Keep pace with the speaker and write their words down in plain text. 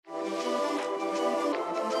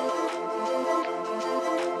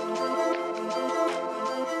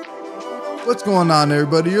What's going on,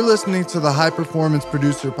 everybody? You're listening to the High Performance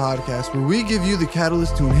Producer Podcast, where we give you the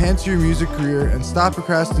catalyst to enhance your music career and stop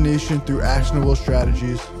procrastination through actionable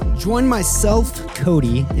strategies. Join myself,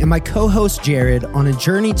 Cody, and my co-host Jared on a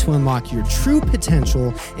journey to unlock your true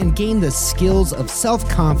potential and gain the skills of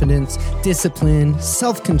self-confidence, discipline,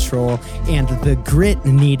 self-control, and the grit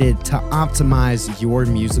needed to optimize your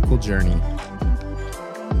musical journey.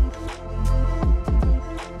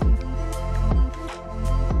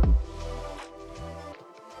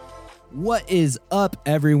 What is up,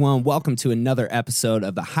 everyone? Welcome to another episode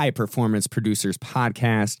of the High Performance Producers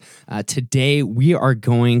Podcast. Today, we are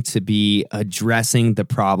going to be addressing the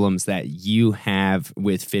problems that you have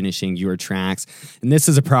with finishing your tracks. And this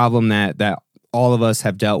is a problem that all of us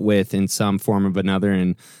have dealt with in some form or another,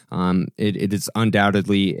 and it is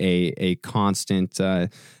undoubtedly a constant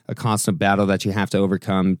battle that you have to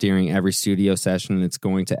overcome during every studio session. It's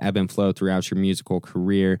going to ebb and flow throughout your musical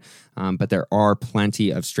career, but there are plenty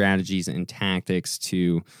of strategies and tactics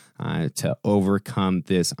to overcome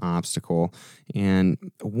this obstacle. And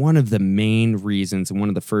one of the main reasons, and one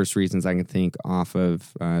of the first reasons I can think off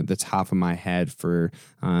of the top of my head for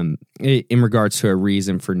in regards to a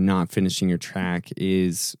reason for not finishing your track,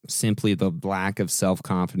 is simply the lack of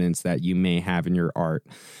self-confidence that you may have in your art.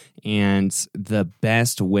 And the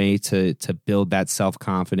best way to build that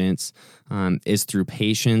self-confidence is through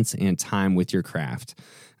patience and time with your craft.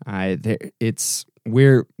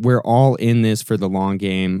 We're all in this for the long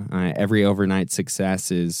game. Every overnight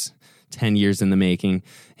success is 10 years in the making,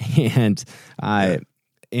 and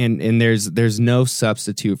there's no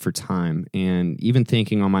substitute for time. And even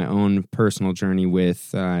thinking on my own personal journey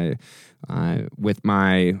with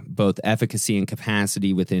my both efficacy and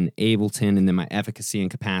capacity within Ableton, and then my efficacy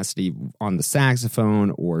and capacity on the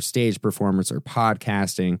saxophone or stage performance or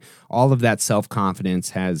podcasting, all of that self-confidence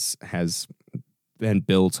has been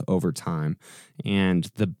built over time. And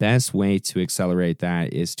the best way to accelerate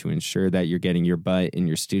that is to ensure that you're getting your butt in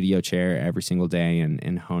your studio chair every single day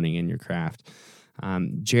and honing in your craft.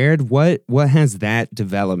 Jared, what has that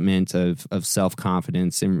development of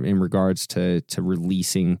self-confidence in regards to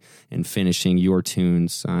releasing and finishing your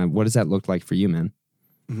tunes? What does that look like for you, man?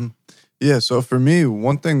 Mm-hmm. Yeah, so for me,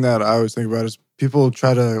 one thing that I always think about is people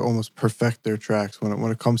try to almost perfect their tracks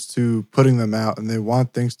when it comes to putting them out, and they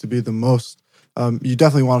want things to be the most. You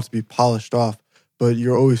definitely want it to be polished off, but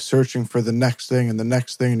you're always searching for the next thing and the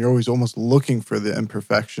next thing, and you're always almost looking for the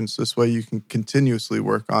imperfections. This way you can continuously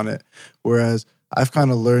work on it. Whereas I've kind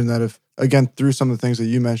of learned that if, again, through some of the things that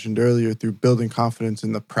you mentioned earlier, through building confidence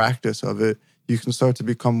in the practice of it, you can start to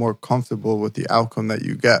become more comfortable with the outcome that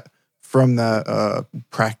you get from that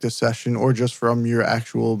practice session, or just from your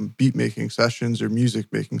actual beat making sessions or music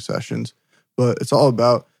making sessions. But it's all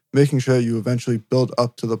about making sure that you eventually build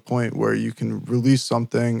up to the point where you can release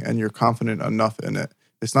something and you're confident enough in it.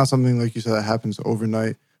 It's not something, like you said, that happens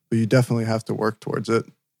overnight, but you definitely have to work towards it.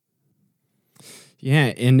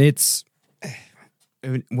 Yeah, and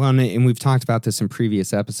and we've talked about this in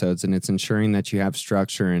previous episodes, and it's ensuring that you have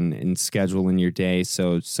structure and schedule in your day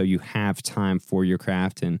so you have time for your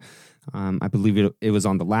craft. And I believe it was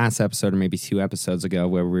on the last episode, or maybe 2 episodes ago,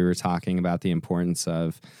 where we were talking about the importance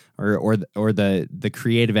of or the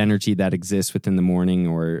creative energy that exists within the morning,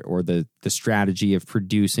 or the strategy of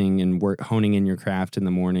producing and honing in your craft in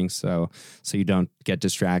the morning, so you don't get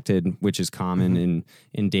distracted, which is common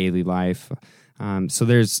in daily life. So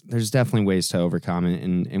there's definitely ways to overcome it,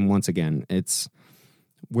 and once again,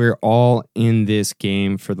 we're all in this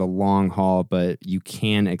game for the long haul, but you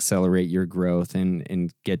can accelerate your growth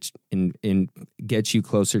and get you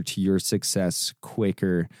closer to your success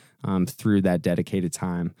quicker through that dedicated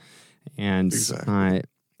time. And exactly.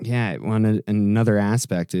 Another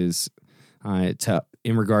aspect is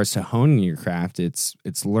in regards to honing your craft,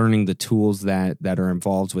 it's learning the tools that are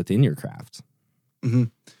involved within your craft. Mm-hmm.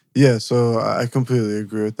 Yeah, so I completely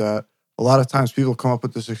agree with that. A lot of times people come up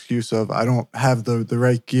with this excuse of, I don't have the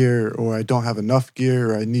right gear, or I don't have enough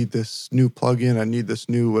gear, or I need this new plugin, I need this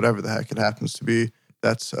new whatever the heck it happens to be.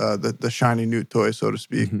 That's the shiny new toy, so to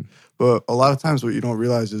speak. Mm-hmm. But a lot of times what you don't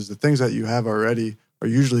realize is the things that you have already are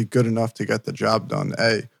usually good enough to get the job done,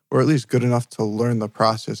 or at least good enough to learn the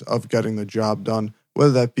process of getting the job done,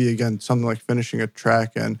 whether that be, again, something like finishing a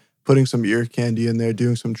track and putting some ear candy in there,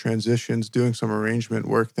 doing some transitions, doing some arrangement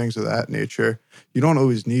work, things of that nature. You don't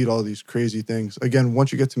always need all these crazy things. Again,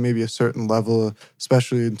 once you get to maybe a certain level,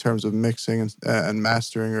 especially in terms of mixing and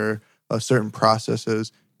mastering or certain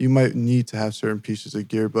processes, you might need to have certain pieces of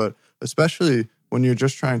gear. But especially when you're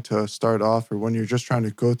just trying to start off, or when you're just trying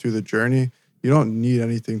to go through the journey, you don't need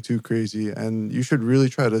anything too crazy. And you should really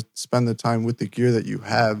try to spend the time with the gear that you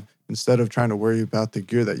have instead of trying to worry about the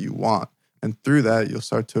gear that you want. And through that, you'll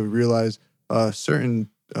start to realize certain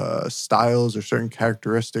styles or certain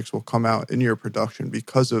characteristics will come out in your production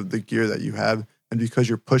because of the gear that you have and because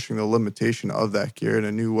you're pushing the limitation of that gear in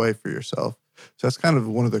a new way for yourself. So that's kind of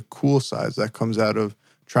one of the cool sides that comes out of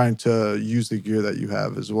trying to use the gear that you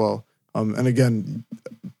have as well. And again,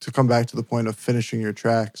 to come back to the point of finishing your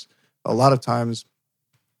tracks, a lot of times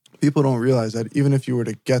people don't realize that even if you were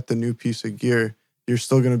to get the new piece of gear, you're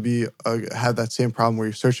still going to be have that same problem where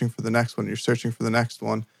you're searching for the next one, you're searching for the next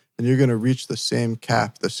one, and you're going to reach the same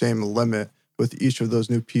cap, the same limit with each of those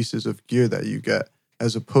new pieces of gear that you get,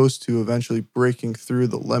 as opposed to eventually breaking through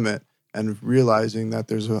the limit and realizing that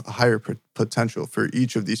there's a higher potential for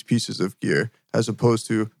each of these pieces of gear, as opposed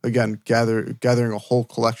to, again, gathering a whole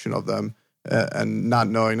collection of them and not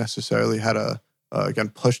knowing necessarily how to, again,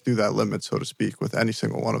 push through that limit, so to speak, with any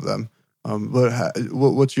single one of them. But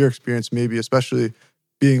what's your experience, maybe, especially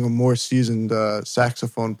being a more seasoned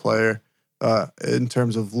saxophone player, in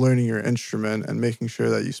terms of learning your instrument and making sure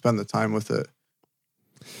that you spend the time with it?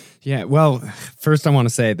 Yeah, well, first I want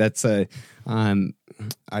to say that's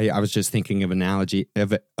I was just thinking of an analogy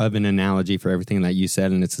for everything that you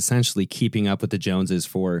said, and it's essentially keeping up with the Joneses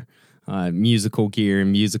for musical gear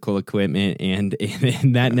and musical equipment, and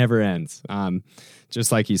that never ends.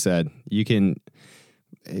 Just like you said, you can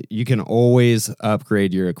always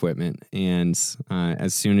upgrade your equipment, and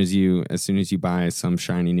as soon as you buy some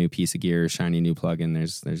shiny new piece of gear, shiny new plugin,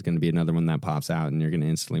 there's going to be another one that pops out, and you're going to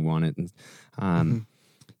instantly want it.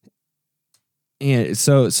 And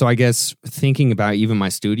so I guess thinking about even my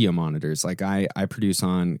studio monitors, like I produce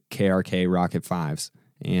on KRK Rokit 5s,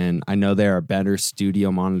 and I know there are better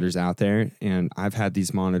studio monitors out there, and I've had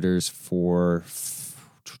these monitors for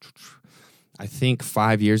I think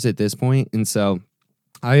 5 years at this point, and so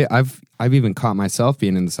I've even caught myself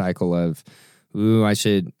being in the cycle of, ooh, I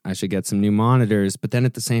should get some new monitors, but then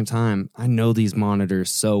at the same time, I know these monitors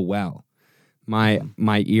so well. My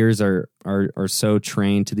ears are so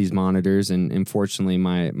trained to these monitors, and unfortunately,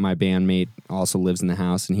 my bandmate also lives in the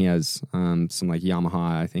house, and he has some like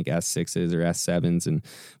Yamaha, I think S6s or S7s, and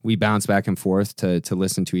we bounce back and forth to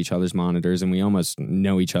listen to each other's monitors, and we almost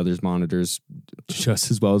know each other's monitors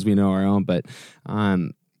just as well as we know our own. But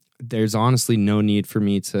there's honestly no need for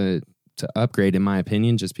me to upgrade, in my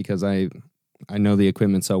opinion, just because I know the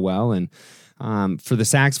equipment so well. And for the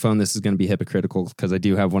saxophone, this is going to be hypocritical because I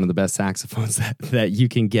do have one of the best saxophones that you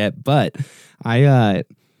can get. But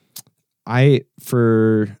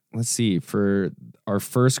for our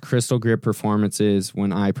first Crystal Grip performances,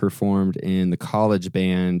 when I performed in the college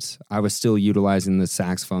band, I was still utilizing the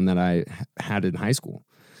saxophone that I had in high school,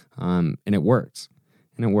 and it worked.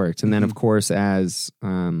 And then, of course, as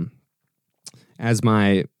my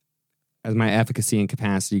efficacy and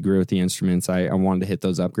capacity grew with the instruments, I wanted to hit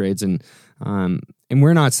those upgrades, and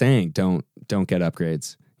we're not saying don't get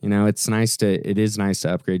upgrades. You know, it is nice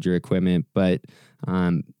to upgrade your equipment, but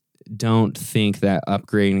don't think that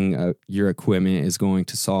upgrading your equipment is going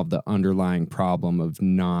to solve the underlying problem of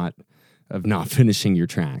not finishing your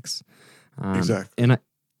tracks. Exactly.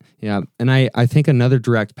 And I think another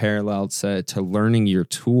direct parallel to learning your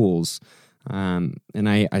tools, and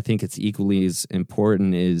I think it's equally as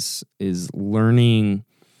important, is learning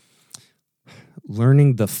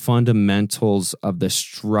the fundamentals of the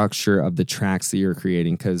structure of the tracks that you're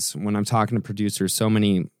creating. Because when I'm talking to producers, so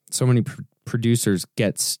many producers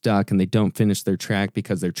get stuck and they don't finish their track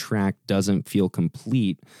because their track doesn't feel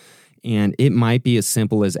complete. And it might be as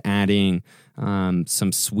simple as adding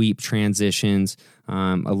some sweep transitions,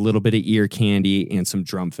 a little bit of ear candy, and some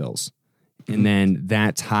drum fills. And then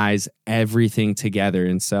that ties everything together.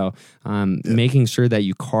 And so making sure that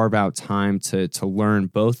you carve out time to learn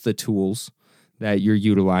both the tools that you're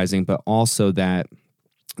utilizing, but also that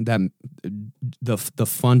the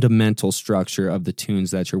fundamental structure of the tunes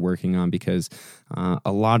that you're working on. Because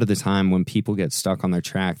a lot of the time when people get stuck on their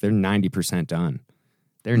track, they're 90% done.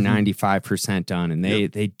 They're 95% done, and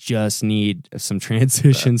they just need some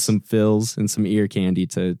transitions, some fills, and some ear candy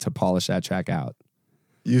to polish that track out.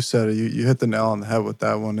 You said it. You hit the nail on the head with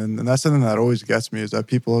that one. And that's something that always gets me, is that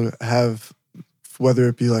people have, whether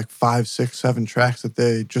it be like 5, 6, 7 tracks that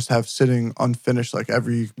they just have sitting unfinished like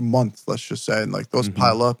every month, let's just say, and like those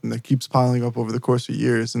pile up, and it keeps piling up over the course of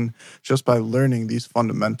years. And just by learning these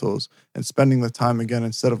fundamentals and spending the time, again,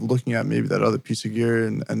 instead of looking at maybe that other piece of gear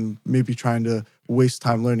and maybe trying to waste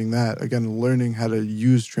time learning that, again, learning how to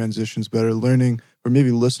use transitions better, learning or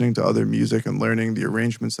maybe listening to other music and learning the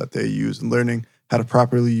arrangements that they use, and learning how to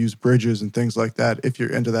properly use bridges and things like that if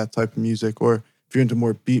you're into that type of music. Or if you're into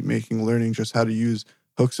more beat making, learning just how to use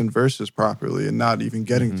hooks and verses properly and not even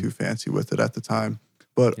getting too fancy with it at the time.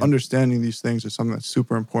 But understanding these things is something that's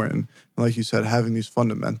super important. And like you said, having these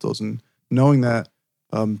fundamentals and knowing that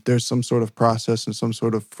there's some sort of process and some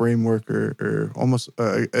sort of framework or almost,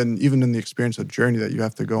 and even in the experience, a journey that you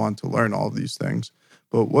have to go on to learn all of these things.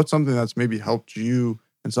 But what's something that's maybe helped you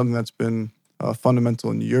and something that's been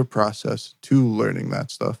fundamental in your process to learning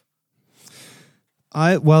that stuff?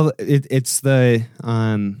 It's the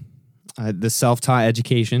self-taught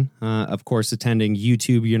education. Of course, attending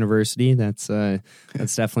YouTube University. That's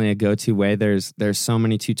definitely a go-to way. There's so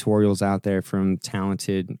many tutorials out there from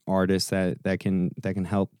talented artists that can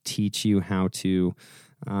help teach you how to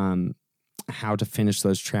finish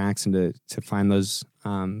those tracks and to find those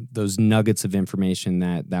nuggets of information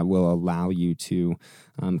that will allow you to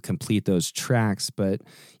complete those tracks. But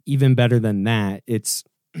even better than that, it's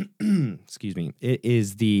excuse me, it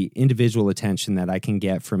is the individual attention that I can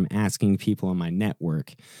get from asking people in my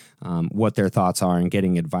network what their thoughts are and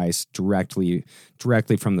getting advice directly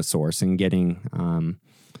from the source and getting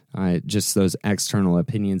just those external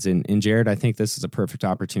opinions. And Jared, I think this is a perfect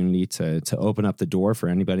opportunity to open up the door for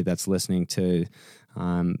anybody that's listening to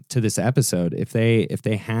this episode. If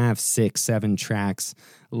they have 6-7 tracks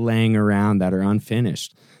laying around that are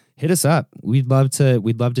unfinished, hit us up. We'd love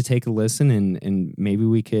to take a listen and maybe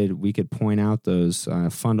we could point out those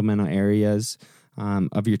fundamental areas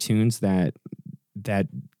of your tunes that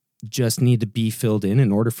just need to be filled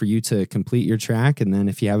in order for you to complete your track. And then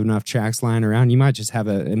if you have enough tracks lying around, you might just have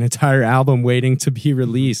an entire album waiting to be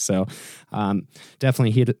released. So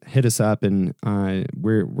definitely hit us up, and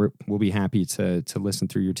we'll be happy to listen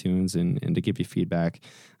through your tunes and to give you feedback.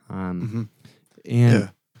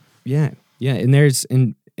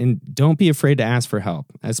 And don't be afraid to ask for help,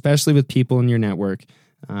 especially with people in your network.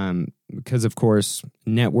 Because of course,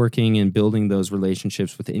 networking and building those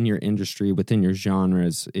relationships within your industry, within your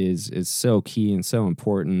genres is so key and so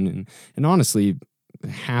important, and honestly,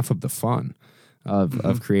 half of the fun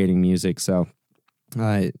of creating music. So,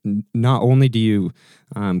 not only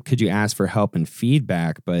could you ask for help and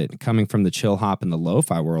feedback, but coming from the chill hop and the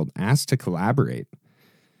lo-fi world, ask to collaborate.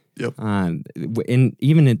 Yep. And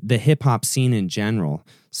even in the hip hop scene in general,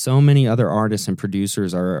 so many other artists and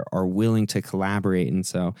producers are willing to collaborate. And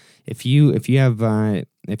so if you have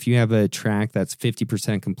a track that's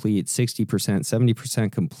 50% complete, 60%,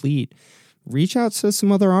 70% complete, reach out to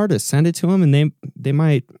some other artists, send it to them, and they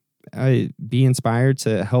might be inspired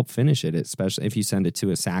to help finish it. Especially if you send it to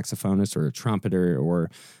a saxophonist or a trumpeter or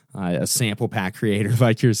a sample pack creator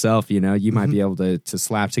like yourself, you might be able to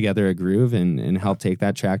slap together a groove and help take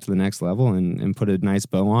that track to the next level and put a nice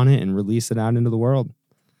bow on it and release it out into the world.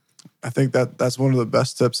 I think that's one of the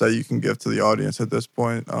best tips that you can give to the audience at this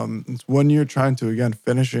point. It's when you're trying to, again,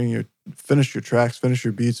 finish your tracks, finish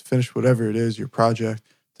your beats, finish whatever it is, your project,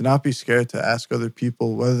 to not be scared to ask other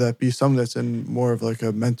people, whether that be someone that's in more of like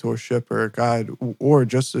a mentorship or a guide, or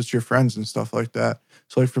just as your friends and stuff like that.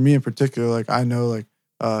 So like for me in particular, like I know like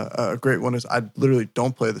a great one is I literally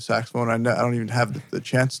don't play the saxophone. I don't even have the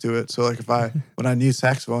chance to it. So like when I need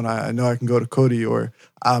saxophone, I know I can go to Cody, or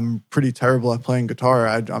I'm pretty terrible at playing guitar.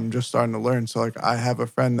 I'm just starting to learn. So like I have a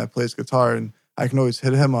friend that plays guitar and I can always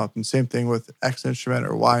hit him up. And same thing with X instrument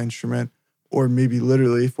or Y instrument, or maybe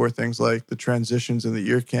literally for things like the transitions and the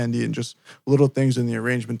ear candy and just little things in the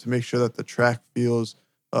arrangement to make sure that the track feels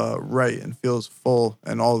right and feels full,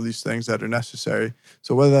 and all of these things that are necessary.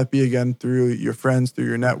 So whether that be, again, through your friends, through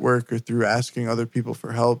your network, or through asking other people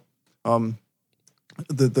for help,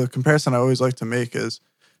 the comparison I always like to make is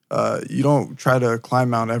you don't try to climb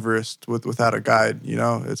Mount Everest without a guide.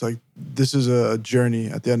 It's like this is a journey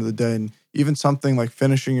at the end of the day. And even something like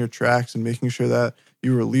finishing your tracks and making sure that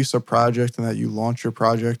you release a project and that you launch your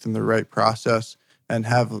project in the right process and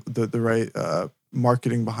have the right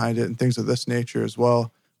marketing behind it and things of this nature as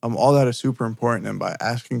well. All that is super important. And by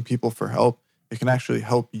asking people for help, it can actually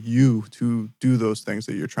help you to do those things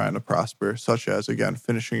that you're trying to prosper, such as, again,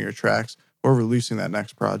 finishing your tracks or releasing that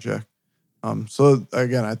next project. So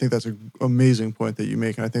again, I think that's an amazing point that you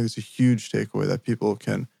make. And I think it's a huge takeaway that people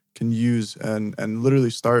can use and literally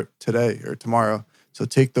start today or tomorrow. So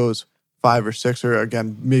take those 5 or 6, or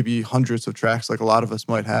again, maybe hundreds of tracks, like a lot of us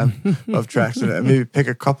might have of tracks, and maybe pick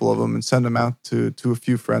a couple of them and send them out to a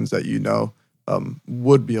few friends that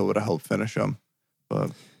would be able to help finish them.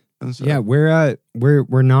 Yeah, we're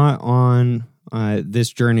not on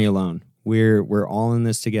this journey alone. We're all in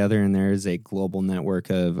this together, and there is a global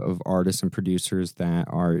network of artists and producers that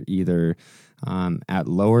are either at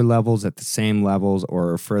lower levels, at the same levels,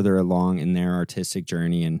 or further along in their artistic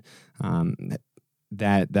journey, and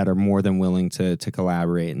that are more than willing to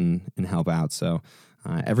collaborate and help out. So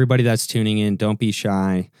everybody that's tuning in, don't be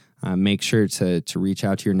shy. make sure to reach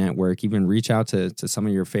out to your network, even reach out to some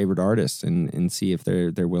of your favorite artists and see if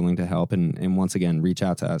they're willing to help. And once again, reach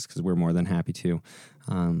out to us because we're more than happy to.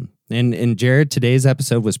 And Jared, today's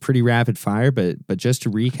episode was pretty rapid fire, but just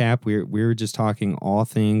to recap, we were just talking all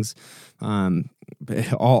things,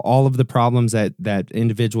 all of the problems that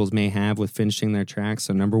individuals may have with finishing their tracks.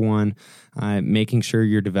 So number one, making sure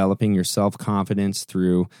you're developing your self-confidence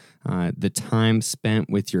through the time spent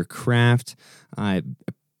with your craft,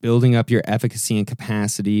 building up your efficacy and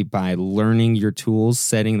capacity by learning your tools,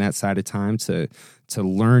 setting that side of time to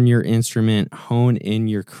learn your instrument, hone in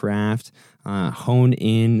your craft, hone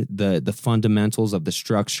in the fundamentals of the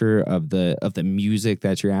structure of the music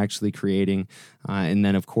that you're actually creating, and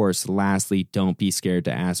then of course, lastly, don't be scared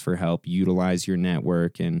to ask for help. Utilize your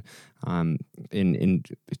network and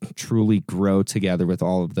truly grow together with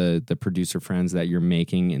all of the producer friends that you're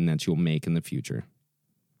making and that you'll make in the future.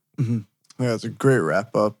 Mm-hmm. Yeah, it's a great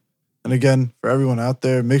wrap up. And again, for everyone out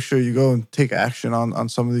there, make sure you go and take action on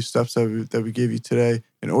some of these steps that we gave you today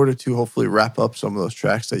in order to hopefully wrap up some of those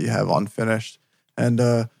tracks that you have unfinished. And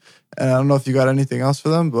I don't know if you got anything else for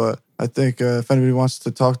them, but I think if anybody wants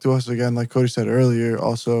to talk to us, again, like Cody said earlier,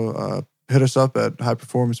 also hit us up at High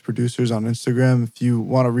Performance Producers on Instagram. If you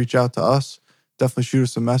want to reach out to us, definitely shoot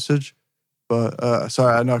us a message. But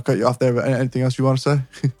sorry, I know I cut you off there, but anything else you want to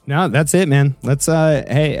say? No, that's it, man. Let's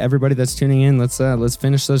hey, everybody that's tuning in, let's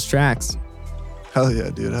finish those tracks. Hell yeah,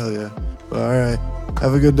 dude. Hell yeah. But all right.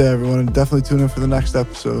 Have a good day, everyone. And definitely tune in for the next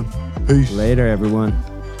episode. Peace. Later, everyone.